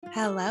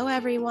Hello,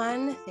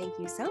 everyone. Thank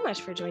you so much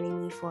for joining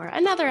me for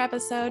another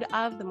episode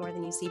of the More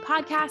Than You See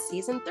podcast,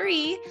 season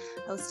 3,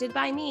 hosted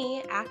by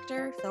me,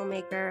 actor,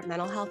 filmmaker,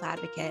 mental health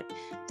advocate,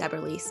 Deborah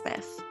Lee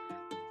Smith.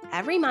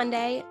 Every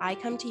Monday, I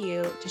come to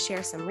you to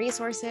share some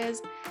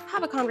resources,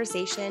 have a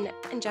conversation,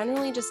 and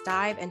generally just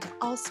dive into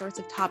all sorts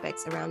of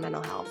topics around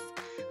mental health.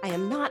 I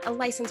am not a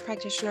licensed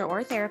practitioner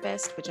or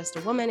therapist, but just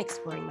a woman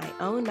exploring my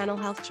own mental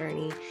health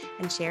journey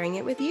and sharing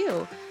it with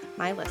you,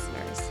 my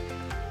listeners.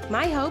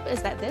 My hope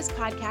is that this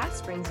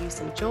podcast brings you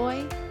some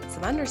joy,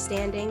 some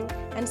understanding,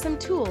 and some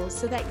tools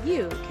so that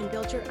you can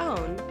build your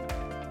own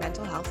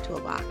mental health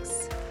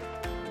toolbox.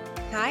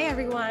 Hi,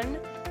 everyone.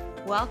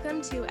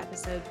 Welcome to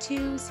episode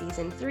 2,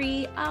 season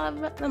 3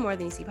 of the More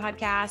Than You See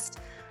podcast.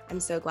 I'm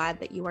so glad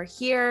that you are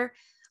here.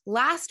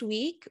 Last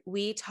week,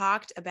 we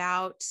talked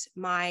about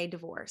my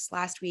divorce.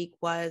 Last week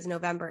was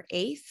November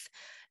 8th,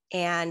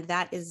 and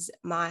that is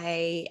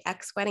my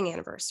ex-wedding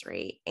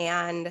anniversary.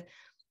 And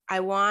I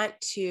want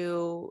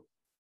to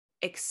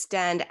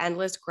extend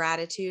endless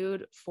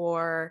gratitude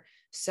for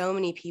so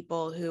many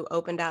people who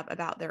opened up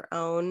about their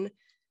own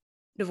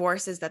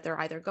divorces that they're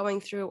either going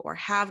through or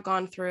have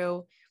gone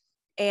through.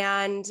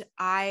 And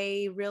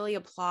I really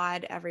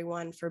applaud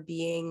everyone for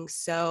being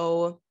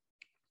so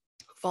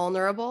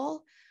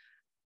vulnerable.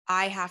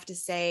 I have to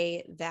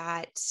say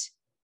that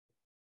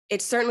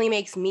it certainly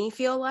makes me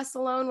feel less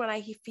alone when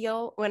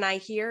I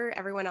hear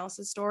everyone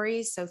else's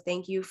stories. So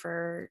thank you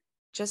for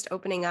just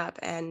opening up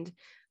and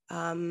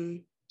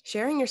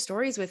sharing your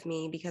stories with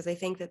me, because I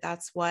think that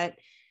that's what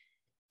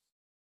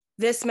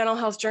this mental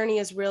health journey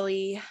is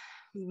really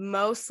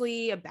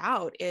mostly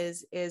about,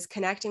 is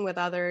connecting with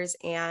others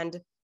and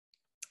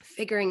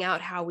figuring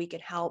out how we can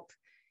help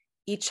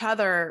each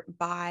other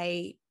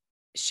by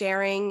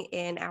sharing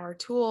in our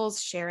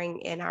tools, sharing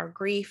in our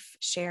grief,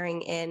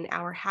 sharing in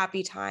our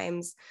happy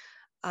times.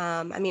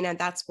 And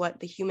that's what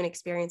the human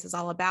experience is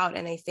all about.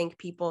 And I think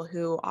people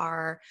who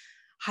are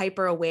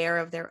hyper aware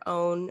of their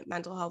own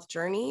mental health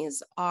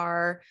journeys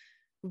are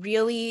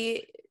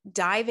really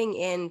diving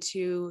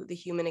into the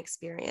human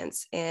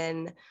experience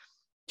in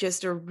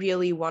just a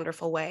really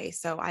wonderful way.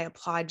 So I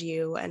applaud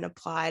you and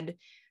applaud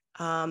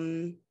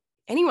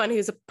anyone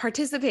who's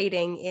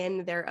participating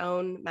in their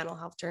own mental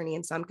health journey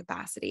in some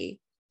capacity.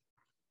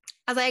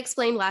 As I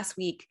explained last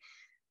week,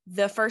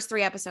 the first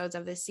 3 episodes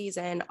of this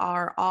season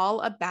are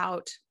all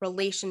about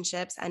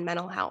relationships and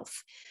mental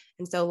health.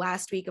 And so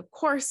last week, of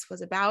course,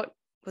 was about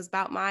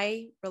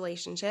my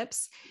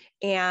relationships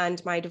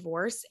and my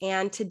divorce.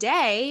 And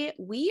today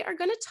we are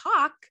going to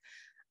talk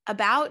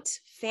about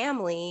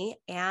family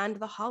and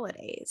the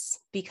holidays,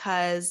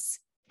 because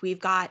we've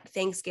got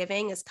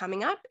Thanksgiving is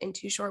coming up in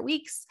 2 short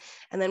weeks.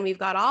 And then we've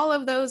got all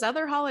of those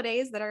other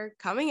holidays that are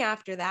coming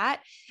after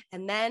that.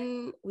 And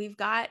then we've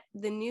got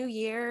the new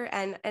year.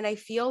 And I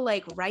feel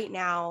like right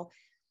now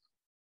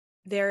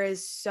there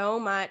is so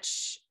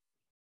much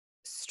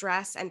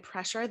stress and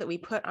pressure that we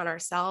put on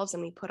ourselves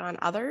and we put on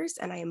others.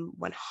 And I am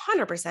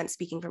 100%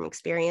 speaking from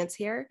experience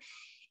here.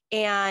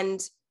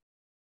 And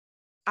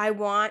I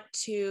want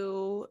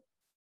to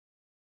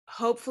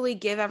hopefully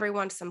give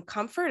everyone some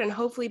comfort. And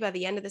hopefully by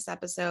the end of this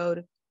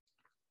episode,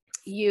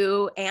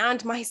 you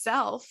and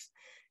myself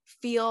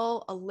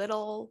feel a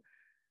little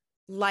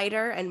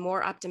lighter and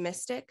more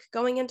optimistic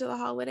going into the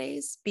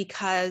holidays,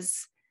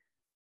 because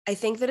I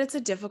think that it's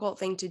a difficult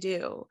thing to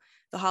do.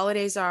 The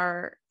holidays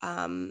are,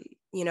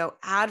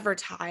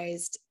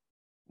 advertised,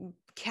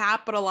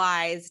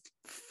 capitalized,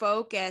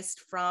 focused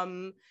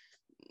from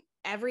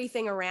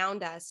everything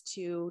around us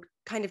to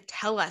kind of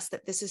tell us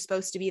that this is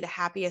supposed to be the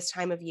happiest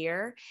time of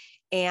year.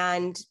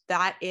 And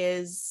that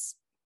is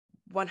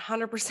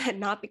 100%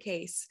 not the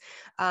case.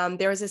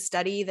 There was a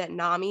study that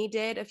NAMI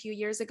did a few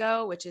years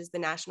ago, which is the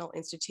National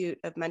Institute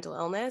of Mental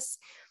Illness,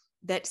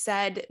 that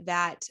said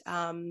that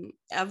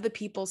of the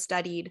people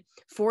studied,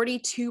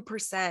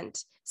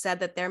 42%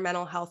 said that their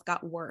mental health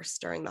got worse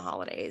during the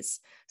holidays.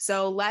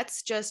 So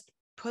let's just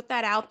put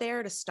that out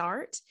there to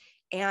start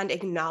and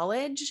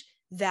acknowledge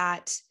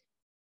that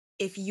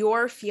if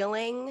you're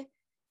feeling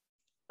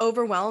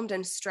overwhelmed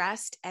and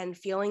stressed and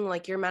feeling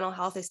like your mental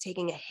health is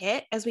taking a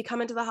hit as we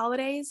come into the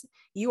holidays,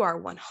 you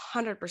are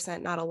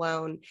 100% not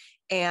alone.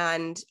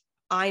 And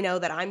I know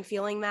that I'm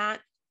feeling that.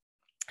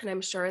 And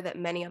I'm sure that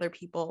many other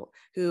people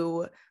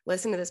who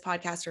listen to this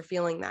podcast are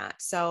feeling that.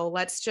 So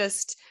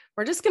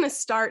we're just going to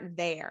start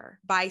there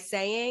by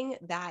saying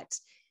that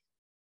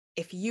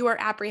if you are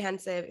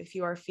apprehensive, if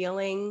you are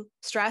feeling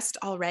stressed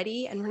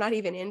already, and we're not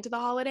even into the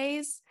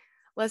holidays,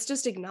 let's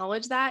just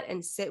acknowledge that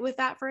and sit with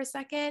that for a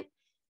second.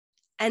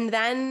 And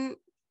then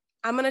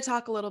I'm going to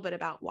talk a little bit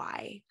about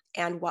why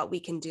and what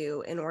we can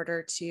do in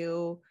order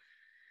to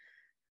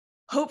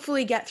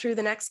hopefully get through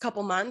the next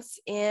couple months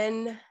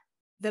in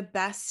the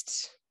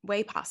best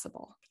way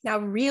possible. Now,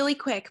 really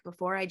quick,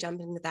 before I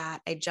jump into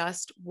that, I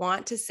just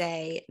want to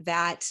say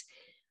that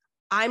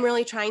I'm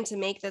really trying to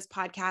make this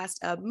podcast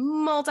a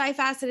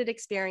multifaceted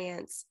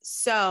experience.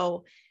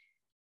 So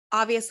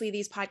obviously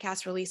these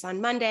podcasts release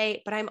on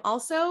Monday, but I'm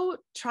also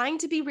trying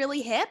to be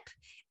really hip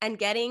and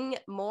getting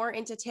more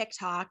into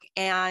TikTok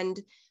and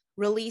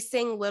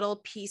releasing little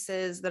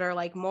pieces that are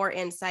like more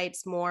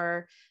insights,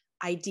 more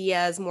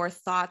ideas, more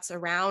thoughts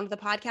around the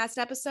podcast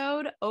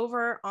episode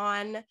over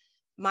on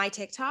my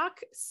TikTok.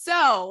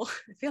 So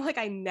I feel like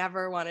I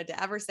never wanted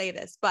to ever say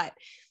this, but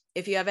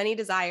if you have any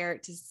desire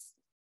to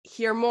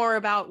hear more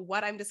about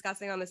what I'm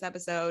discussing on this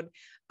episode,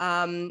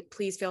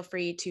 please feel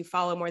free to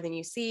follow More Than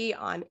You See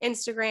on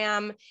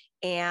Instagram,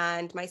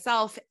 and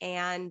myself,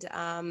 and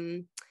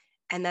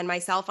then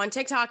myself on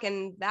TikTok.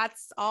 And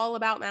that's all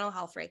about mental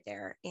health right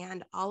there.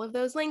 And all of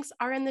those links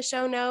are in the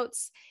show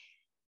notes.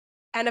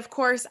 And of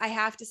course, I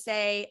have to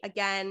say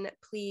again,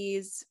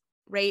 please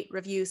rate,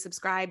 review,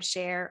 subscribe,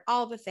 share,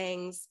 all the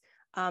things.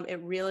 It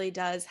really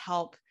does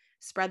help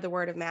spread the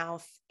word of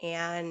mouth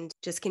and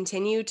just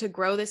continue to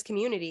grow this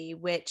community,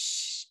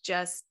 which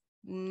just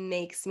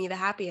makes me the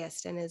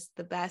happiest and is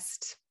the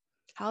best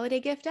holiday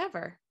gift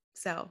ever.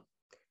 So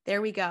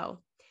there we go.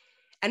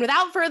 And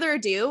without further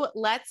ado,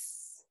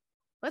 let's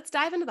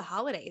dive into the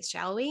holidays,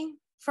 shall we?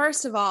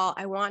 First of all,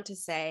 I want to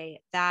say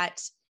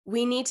that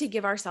we need to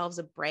give ourselves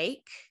a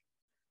break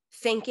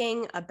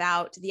thinking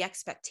about the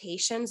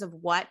expectations of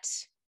what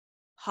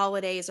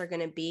holidays are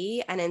going to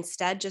be, and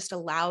instead just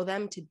allow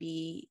them to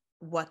be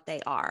what they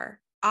are.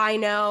 I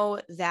know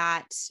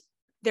that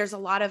there's a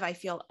lot of, I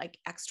feel like,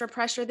 extra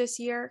pressure this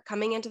year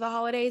coming into the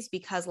holidays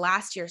because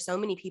last year so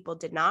many people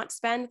did not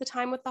spend the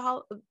time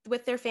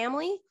with their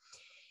family,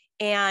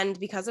 and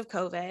because of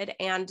COVID,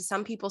 and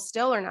some people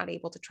still are not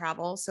able to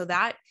travel. So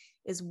that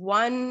is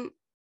one,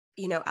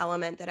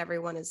 element that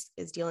everyone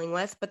is dealing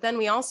with. But then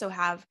we also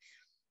have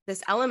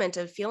this element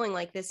of feeling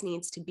like this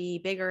needs to be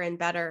bigger and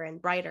better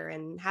and brighter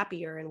and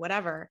happier and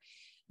whatever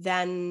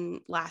than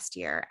last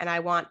year. And I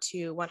want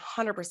to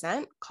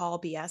 100%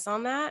 call BS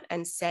on that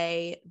and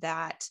say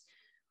that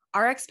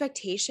our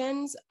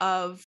expectations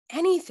of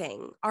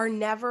anything are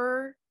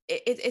never,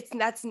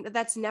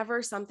 that's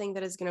never something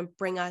that is going to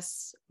bring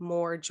us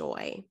more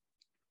joy.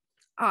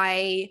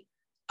 I,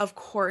 of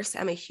course,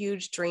 am a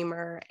huge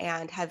dreamer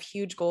and have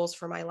huge goals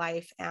for my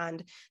life.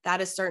 And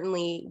that is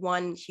certainly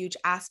one huge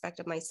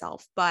aspect of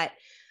myself. But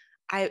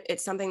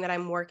it's something that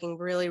I'm working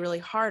really, really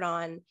hard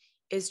on,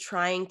 is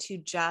trying to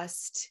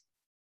just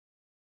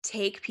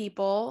take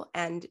people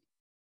and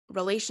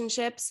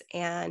relationships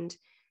and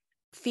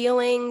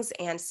feelings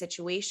and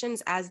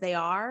situations as they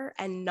are,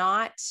 and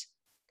not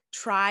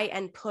try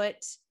and put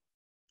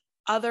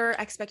other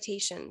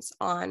expectations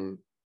on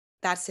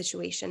that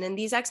situation. And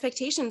these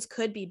expectations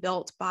could be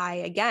built by,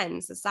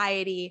 again,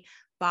 society,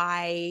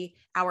 by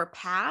our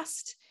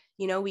past.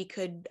 We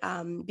could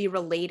be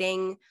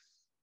relating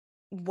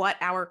what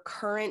our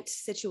current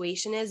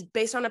situation is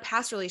based on a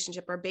past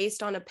relationship or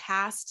based on a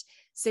past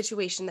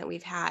situation that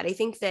we've had. I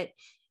think that,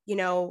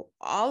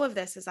 all of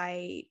this, as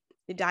I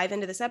dive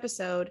into this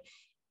episode,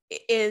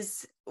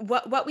 is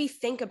what we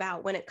think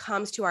about when it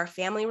comes to our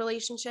family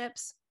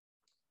relationships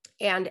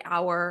and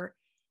our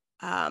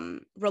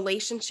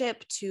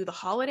relationship to the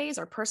holidays,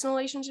 our personal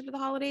relationship to the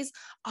holidays.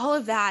 All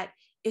of that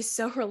is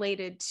so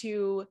related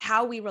to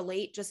how we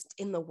relate just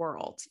in the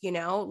world.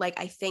 Like,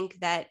 I think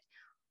that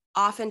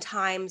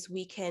oftentimes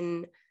we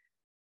can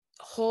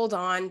hold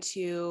on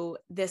to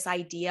this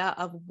idea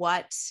of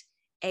what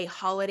a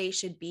holiday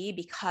should be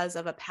because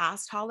of a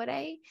past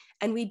holiday.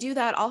 And we do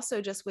that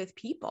also just with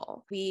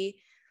people. We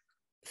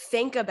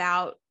think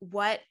about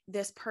what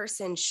this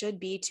person should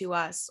be to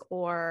us,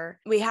 or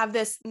we have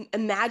this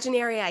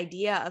imaginary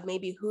idea of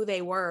maybe who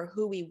they were,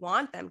 who we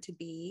want them to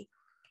be.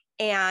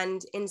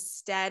 And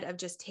instead of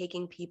just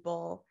taking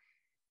people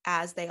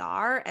as they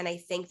are. And I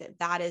think that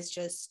that is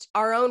just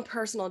our own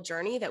personal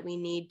journey that we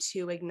need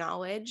to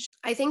acknowledge.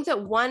 I think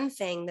that one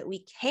thing that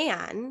we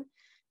can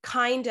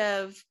kind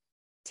of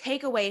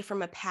take away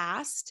from a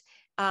past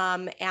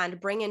and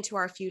bring into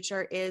our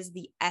future is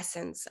the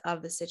essence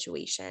of the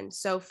situation.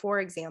 So, for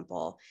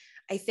example,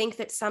 I think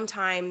that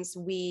sometimes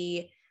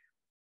we,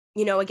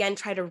 again,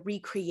 try to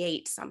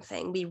recreate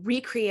something. We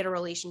recreate a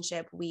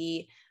relationship.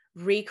 We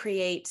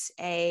recreate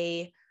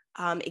a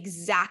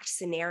exact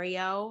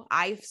scenario.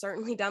 I've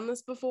certainly done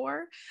this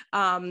before,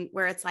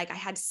 where it's like I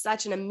had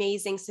such an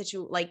amazing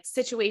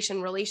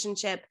situation,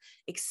 relationship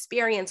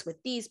experience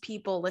with these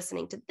people,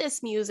 listening to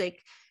this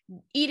music,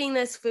 eating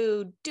this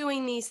food,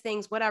 doing these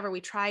things, whatever. We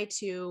try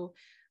to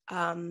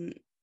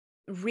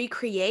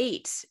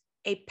recreate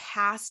a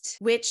past,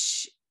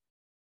 which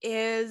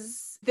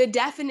is the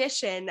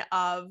definition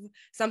of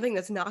something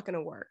that's not going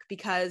to work,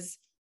 because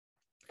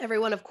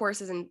everyone, of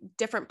course, is in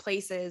different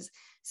places.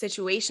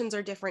 Situations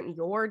are different.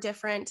 You're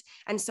different.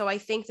 And so I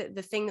think that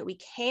the thing that we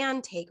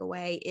can take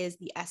away is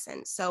the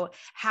essence. So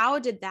how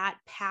did that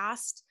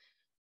past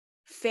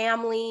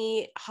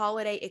family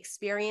holiday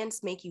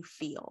experience make you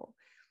feel?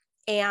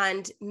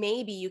 And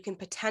maybe you can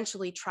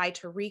potentially try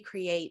to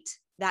recreate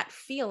that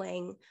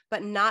feeling,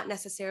 but not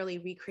necessarily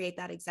recreate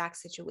that exact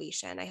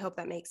situation. I hope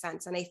that makes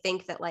sense. And I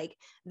think that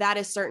that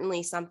is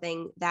certainly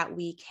something that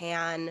we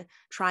can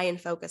try and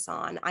focus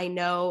on. I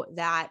know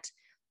that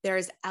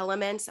there's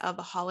elements of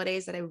the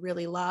holidays that I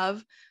really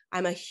love.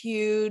 I'm a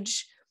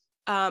huge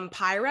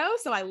Pyro.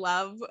 So I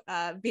love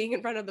being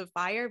in front of the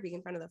fire, being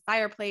in front of the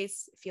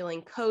fireplace,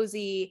 feeling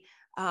cozy.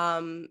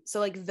 So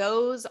like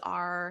those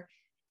are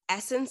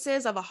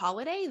essences of a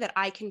holiday that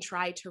I can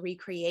try to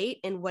recreate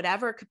in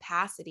whatever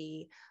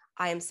capacity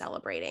I am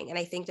celebrating. And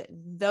I think that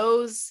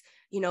those,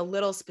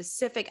 little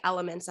specific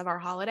elements of our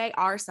holiday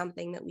are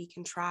something that we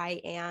can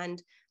try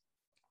and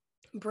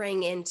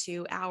bring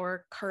into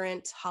our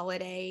current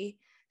holiday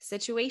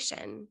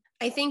situation.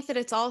 I think that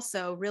it's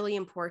also really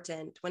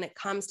important when it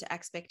comes to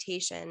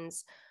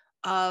expectations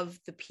of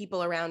the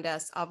people around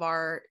us, of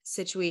our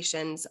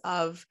situations,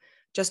 of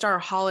just our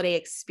holiday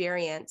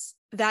experience,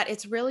 that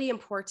it's really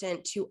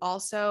important to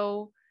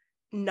also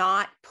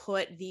not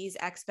put these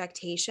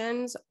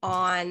expectations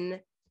on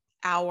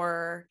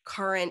our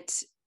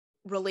current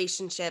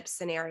relationships,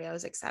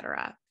 scenarios,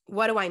 etc.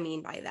 What do I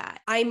mean by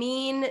that? I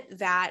mean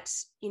that,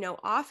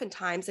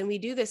 oftentimes, and we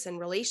do this in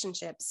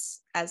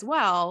relationships as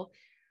well,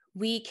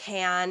 we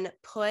can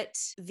put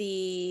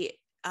the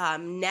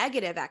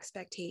negative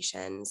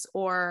expectations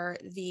or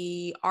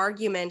the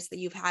arguments that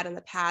you've had in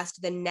the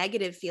past, the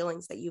negative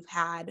feelings that you've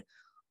had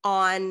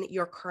on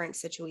your current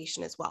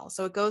situation as well.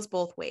 So it goes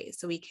both ways.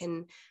 So we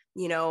can,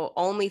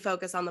 only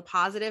focus on the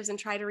positives and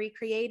try to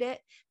recreate it,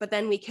 but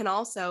then we can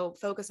also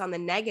focus on the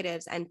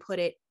negatives and put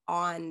it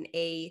on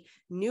a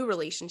new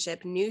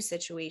relationship, new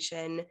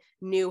situation,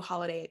 new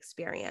holiday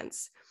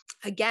experience.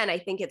 Again, I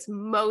think it's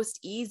most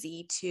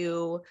easy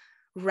to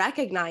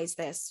recognize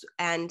this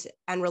and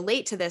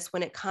relate to this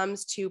when it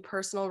comes to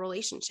personal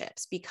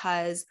relationships,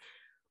 because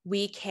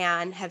we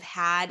can have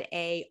had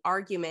a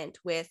argument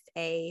with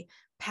a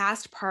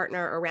past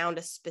partner around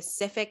a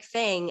specific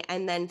thing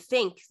and then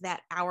think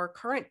that our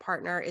current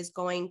partner is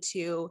going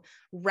to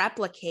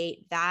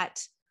replicate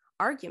that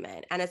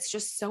argument. And it's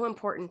just so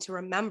important to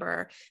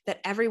remember that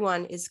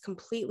everyone is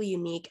completely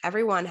unique.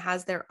 Everyone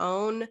has their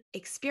own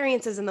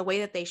experiences in the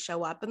way that they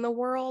show up in the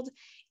world.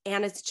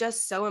 And it's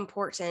just so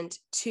important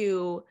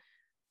to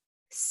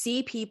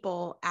see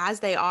people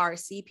as they are,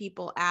 see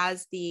people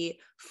as the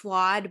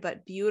flawed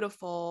but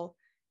beautiful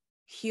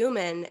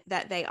human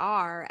that they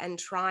are, and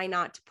try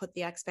not to put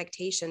the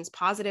expectations,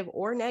 positive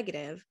or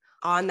negative,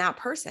 on that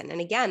person.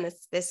 And again,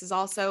 this is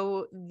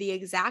also the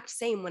exact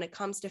same when it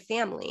comes to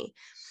family.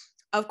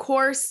 Of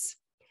course,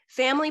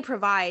 family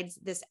provides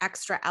this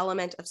extra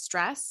element of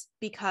stress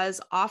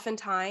because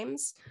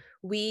oftentimes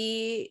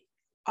we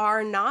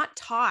are not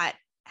taught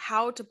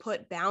how to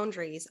put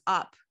boundaries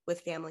up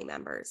with family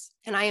members.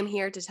 And I am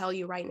here to tell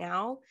you right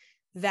now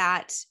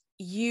that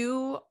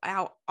you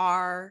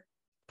are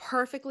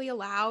perfectly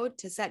allowed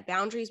to set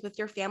boundaries with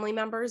your family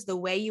members the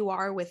way you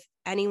are with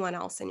anyone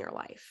else in your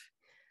life.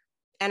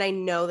 And I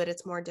know that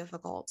it's more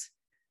difficult,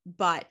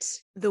 but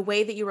the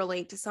way that you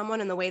relate to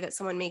someone and the way that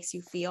someone makes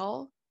you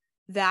feel,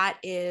 that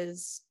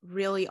is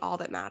really all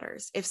that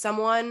matters. If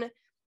someone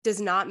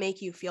does not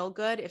make you feel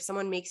good, if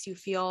someone makes you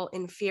feel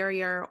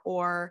inferior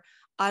or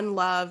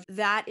unloved,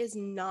 that is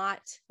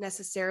not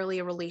necessarily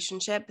a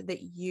relationship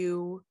that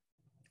you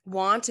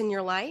want in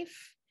your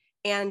life,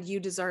 and you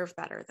deserve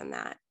better than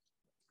that.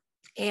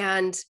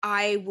 And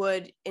I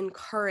would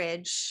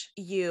encourage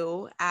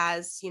you,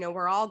 as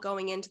we're all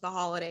going into the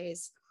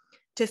holidays,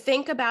 to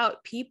think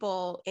about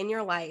people in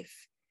your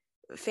life,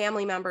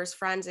 family members,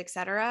 friends,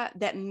 etc.,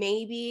 that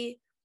maybe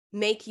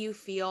make you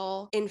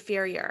feel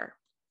inferior,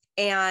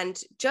 and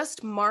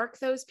just mark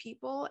those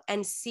people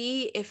and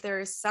see if there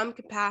is some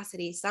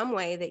capacity, some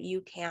way that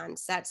you can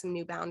set some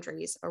new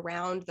boundaries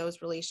around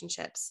those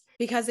relationships.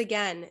 Because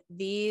again,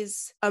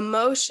 these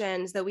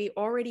emotions that we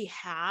already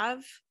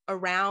have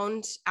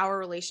around our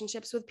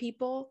relationships with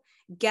people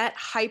get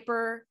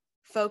hyper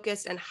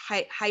focused and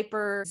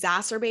hyper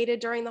exacerbated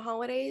during the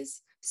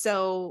holidays.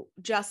 So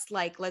just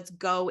like, let's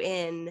go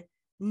in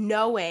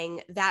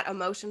knowing that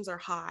emotions are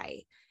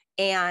high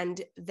and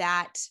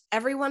that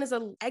everyone is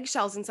on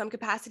eggshells in some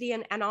capacity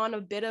and on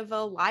a bit of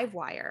a live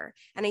wire.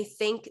 And I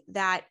think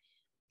that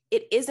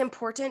it is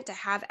important to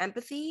have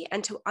empathy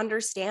and to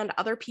understand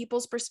other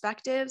people's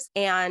perspectives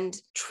and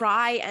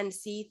try and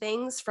see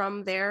things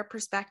from their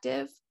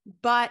perspective.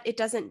 But it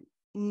doesn't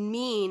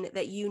mean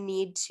that you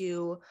need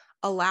to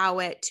allow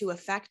it to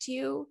affect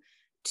you,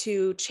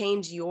 to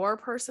change your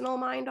personal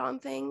mind on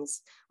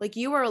things. Like,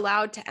 you are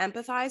allowed to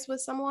empathize with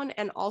someone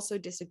and also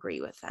disagree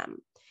with them.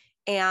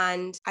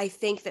 And I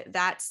think that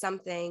that's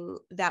something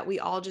that we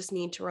all just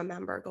need to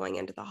remember going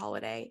into the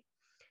holiday.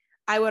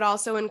 I would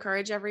also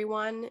encourage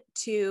everyone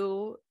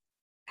to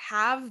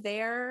have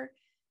their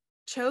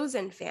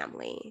chosen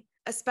family,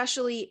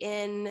 especially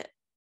in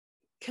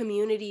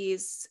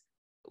communities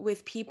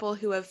with people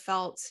who have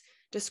felt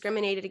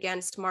discriminated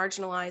against,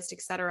 marginalized,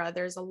 etc.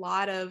 There's a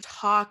lot of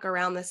talk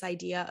around this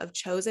idea of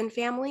chosen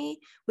family,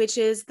 which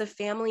is the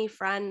family,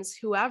 friends,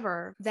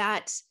 whoever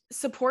that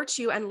supports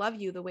you and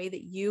love you the way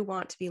that you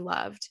want to be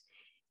loved.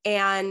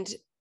 And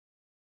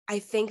I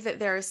think that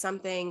there is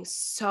something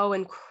so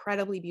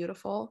incredibly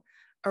beautiful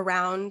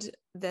around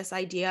this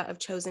idea of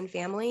chosen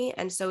family.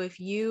 And so if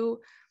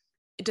you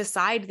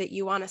decide that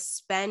you want to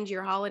spend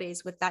your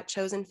holidays with that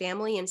chosen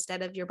family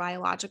instead of your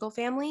biological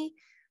family,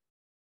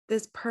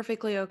 this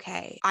perfectly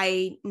okay.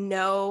 I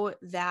know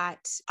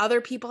that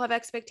other people have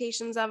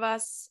expectations of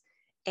us,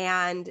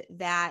 and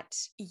that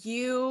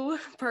you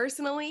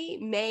personally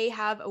may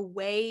have a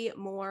way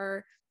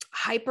more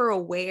hyper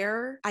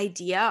aware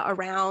idea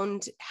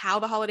around how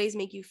the holidays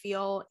make you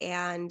feel,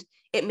 and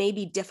it may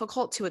be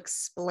difficult to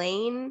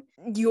explain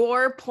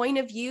your point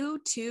of view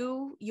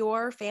to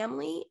your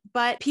family,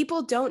 but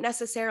people don't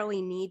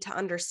necessarily need to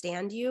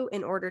understand you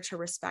in order to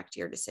respect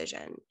your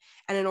decision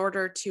and in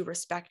order to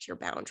respect your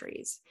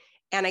boundaries.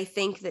 And I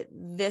think that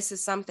this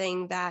is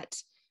something that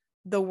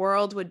the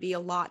world would be a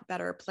lot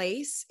better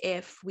place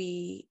if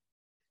we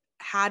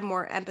had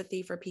more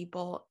empathy for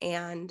people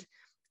and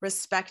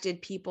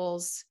respected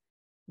people's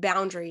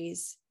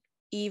boundaries,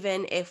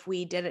 even if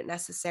we didn't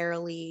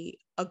necessarily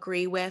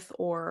agree with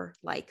or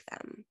like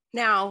them.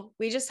 Now,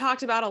 we just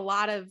talked about a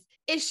lot of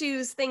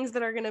issues, things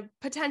that are going to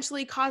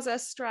potentially cause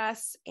us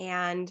stress,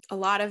 and a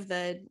lot of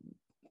the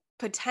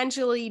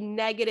potentially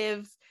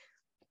negative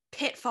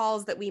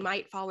pitfalls that we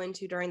might fall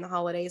into during the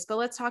holidays. But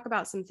let's talk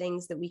about some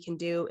things that we can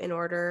do in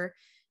order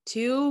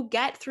to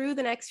get through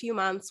the next few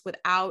months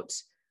without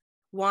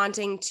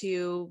wanting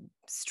to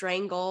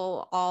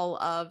strangle all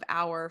of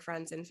our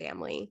friends and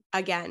family.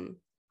 Again,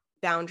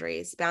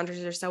 boundaries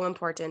are so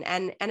important,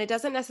 and it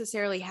doesn't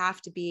necessarily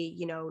have to be,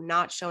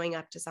 not showing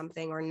up to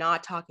something or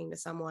not talking to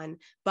someone,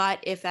 but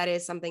if that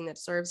is something that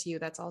serves you,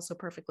 that's also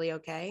perfectly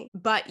okay.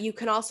 But you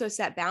can also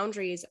set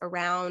boundaries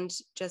around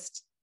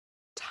just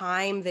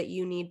time that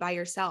you need by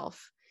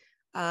yourself,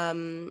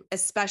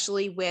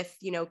 especially with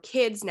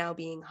kids now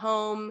being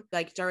home,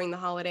 like during the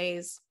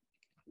holidays.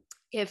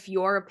 If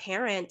you're a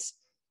parent,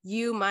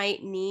 you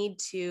might need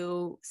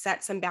to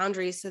set some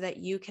boundaries so that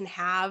you can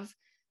have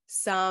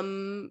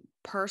some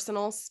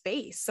personal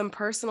space, some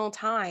personal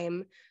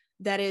time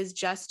that is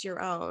just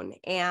your own.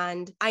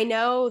 And I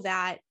know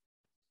that,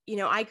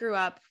 I grew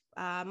up,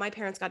 my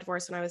parents got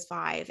divorced when I was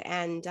 5.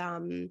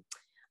 And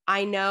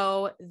I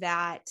know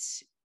that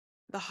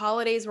the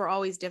holidays were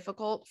always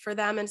difficult for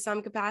them in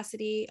some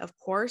capacity, of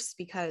course,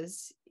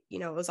 because,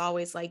 it was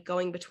always like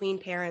going between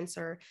parents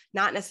or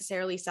not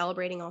necessarily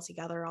celebrating all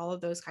together, all of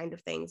those kind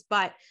of things.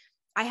 But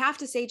I have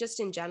to say,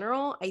 just in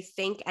general, I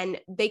think, and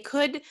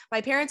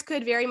my parents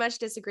could very much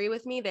disagree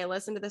with me. They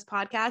listen to this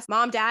podcast.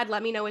 Mom, Dad,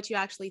 let me know what you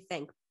actually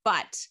think.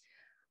 But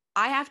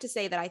I have to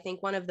say that I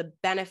think one of the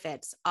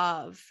benefits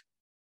of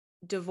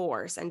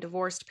divorce and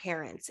divorced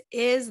parents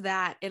is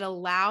that it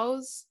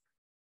allows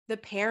the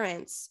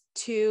parents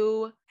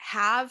to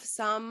have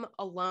some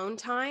alone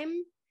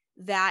time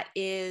that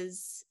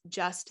is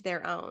just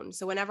their own.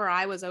 So whenever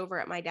I was over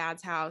at my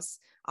dad's house,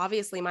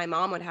 obviously my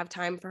mom would have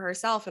time for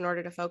herself in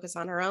order to focus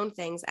on her own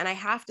things. And I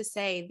have to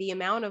say, the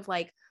amount of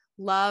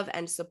love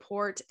and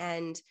support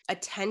and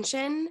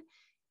attention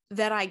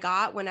that I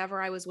got whenever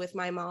I was with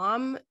my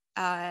mom,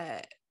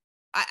 I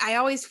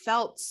always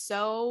felt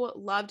so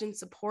loved and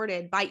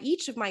supported by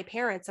each of my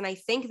parents. And I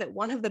think that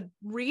one of the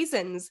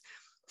reasons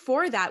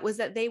for that was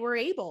that they were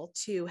able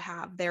to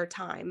have their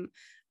time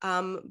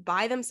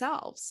by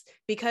themselves,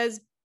 because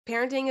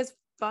parenting is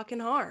fucking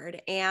hard.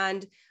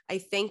 And I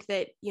think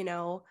that,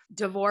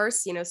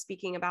 divorce,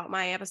 speaking about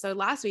my episode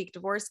last week,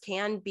 divorce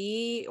can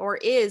be or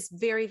is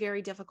very,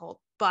 very difficult,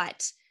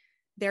 but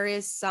there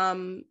is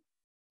some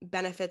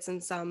benefits in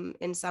some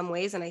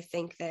ways. And I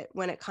think that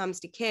when it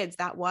comes to kids,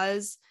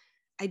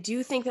 I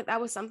do think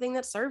that was something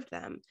that served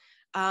them.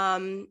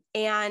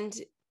 And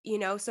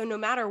so no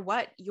matter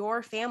what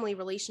your family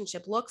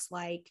relationship looks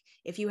like,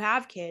 if you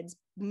have kids,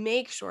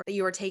 make sure that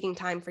you are taking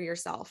time for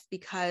yourself,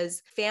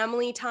 because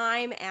family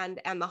time and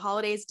the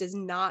holidays does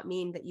not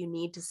mean that you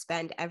need to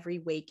spend every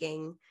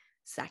waking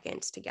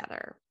second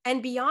together.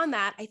 And beyond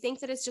that, I think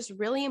that it's just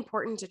really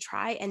important to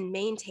try and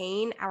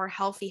maintain our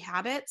healthy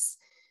habits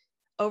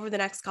over the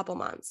next couple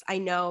months. I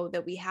know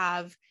that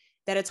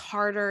that it's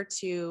harder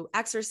to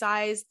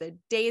exercise. The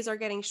days are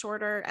getting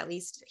shorter, at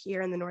least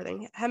here in the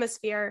Northern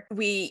Hemisphere.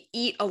 We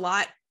eat a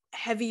lot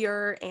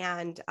heavier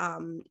and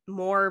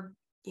more,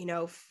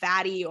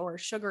 fatty or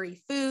sugary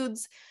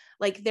foods.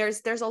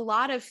 There's a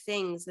lot of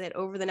things that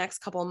over the next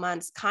couple of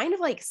months kind of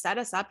set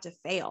us up to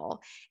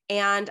fail.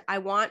 And I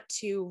want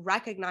to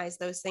recognize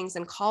those things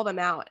and call them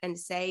out and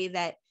say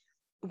that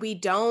we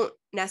don't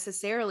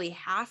necessarily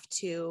have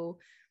to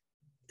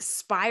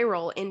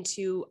spiral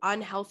into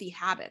unhealthy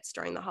habits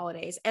during the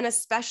holidays. And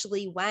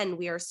especially when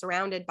we are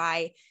surrounded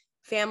by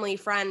family,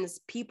 friends,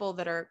 people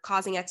that are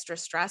causing extra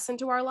stress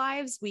into our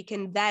lives, we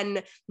can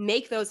then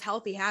make those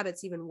healthy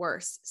habits even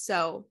worse.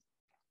 So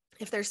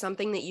if there's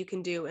something that you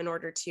can do in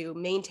order to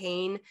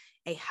maintain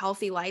a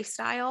healthy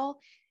lifestyle,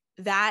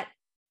 that,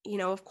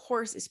 of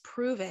course, is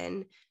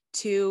proven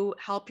to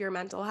help your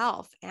mental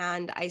health.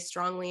 And I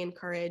strongly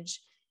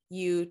encourage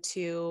you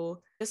to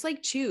just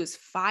choose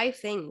 5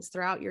 things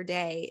throughout your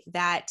day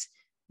that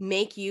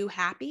make you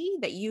happy,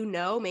 that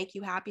make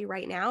you happy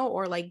right now,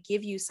 or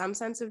give you some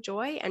sense of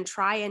joy, and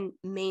try and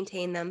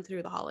maintain them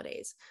through the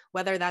holidays.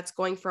 Whether that's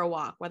going for a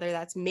walk, whether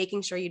that's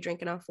making sure you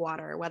drink enough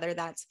water, whether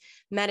that's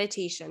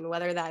meditation,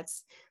 whether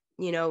that's,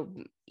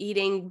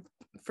 eating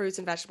fruits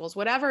and vegetables,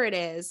 whatever it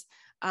is,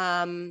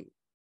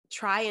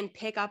 try and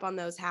pick up on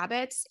those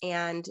habits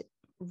and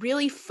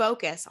really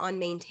focus on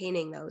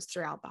maintaining those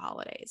throughout the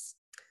holidays.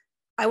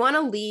 I want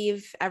to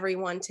leave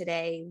everyone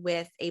today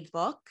with a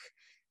book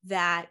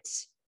that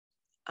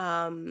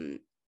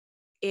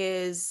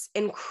is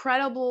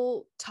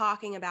incredible,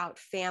 talking about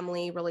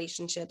family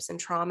relationships and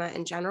trauma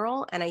in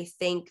general. And I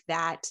think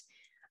that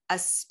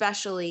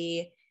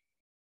especially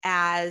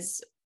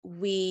as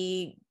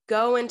we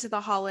go into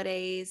the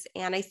holidays,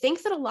 and I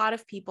think that a lot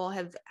of people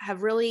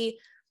have really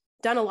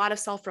done a lot of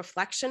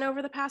self-reflection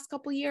over the past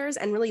couple of years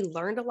and really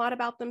learned a lot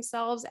about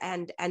themselves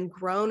and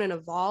grown and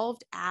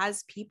evolved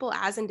as people,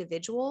 as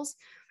individuals,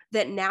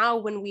 that now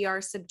when we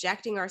are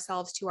subjecting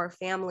ourselves to our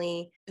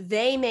family,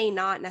 they may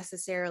not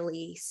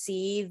necessarily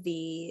see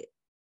the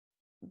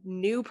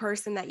new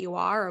person that you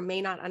are, or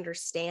may not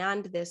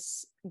understand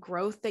this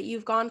growth that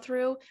you've gone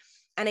through.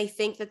 And I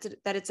think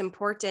that it's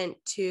important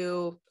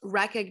to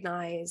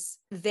recognize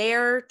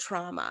their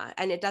trauma.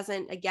 And it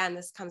doesn't, again,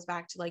 this comes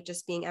back to like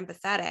just being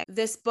empathetic.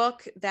 This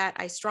book that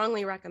I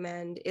strongly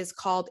recommend is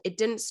called It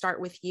Didn't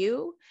Start With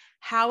You: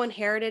 How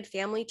Inherited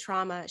Family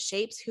Trauma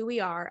Shapes Who We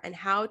Are and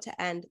How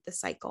to End the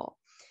Cycle.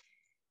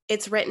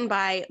 It's written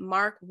by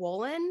Mark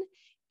Wolynn,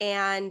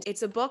 and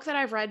it's a book that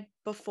I've read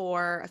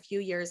before a few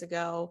years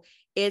ago.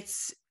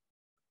 It's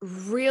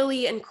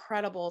really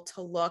incredible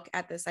to look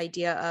at this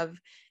idea of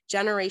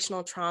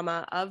generational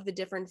trauma, of the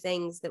different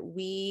things that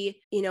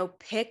we,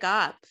 pick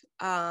up.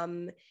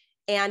 And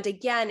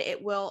again,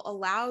 it will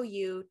allow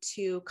you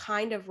to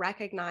kind of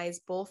recognize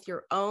both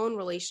your own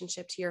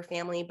relationship to your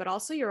family, but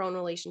also your own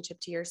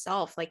relationship to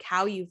yourself, like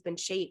how you've been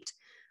shaped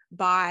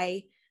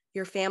by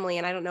your family.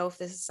 And I don't know if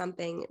this is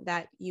something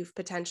that you've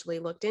potentially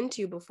looked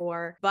into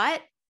before,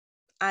 but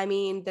I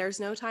mean, there's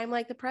no time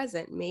like the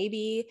present.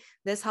 Maybe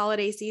this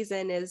holiday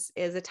season is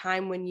a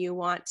time when you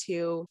want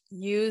to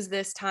use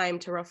this time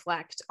to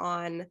reflect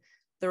on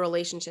the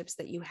relationships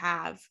that you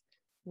have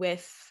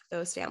with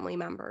those family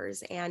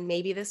members. And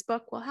maybe this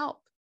book will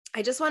help.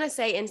 I just want to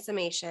say in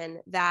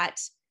summation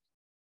that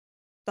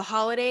the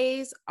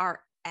holidays are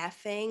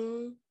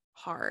effing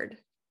hard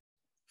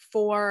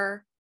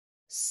for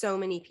so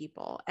many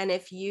people. And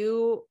if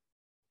you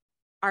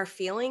are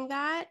feeling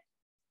that,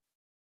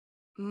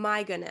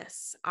 my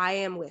goodness, I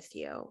am with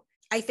you.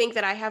 I think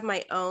that I have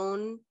my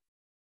own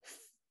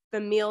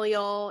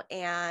familial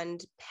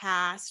and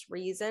past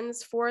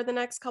reasons for the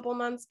next couple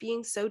months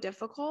being so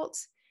difficult.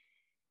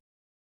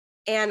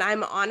 And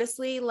I'm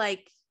honestly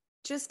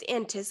just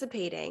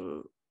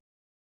anticipating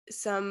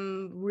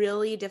some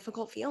really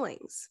difficult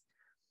feelings.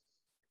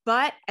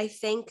 But I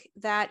think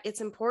that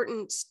it's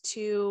important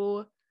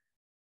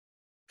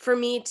for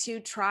me to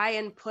try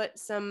and put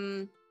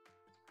some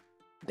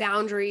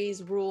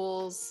boundaries,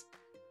 rules,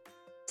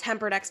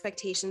 tempered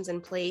expectations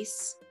in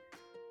place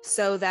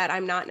so that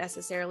I'm not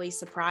necessarily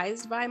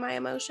surprised by my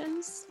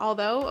emotions.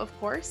 Although, of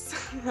course,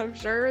 I'm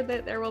sure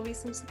that there will be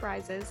some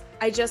surprises.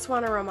 I just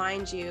want to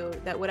remind you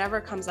that whatever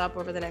comes up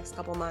over the next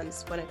couple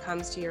months when it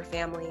comes to your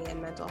family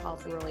and mental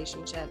health and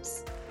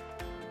relationships,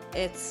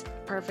 it's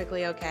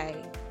perfectly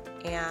okay.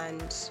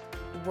 And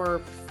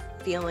we're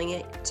feeling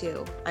it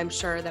too. I'm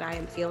sure that I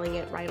am feeling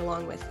it right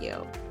along with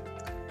you.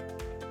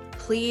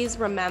 Please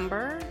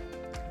remember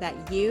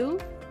that you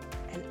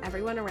and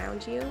everyone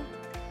around you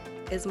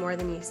is more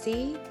than you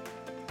see.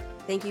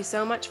 Thank you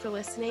so much for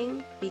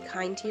listening. Be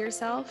kind to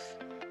yourself,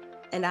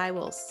 and I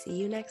will see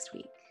you next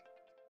week.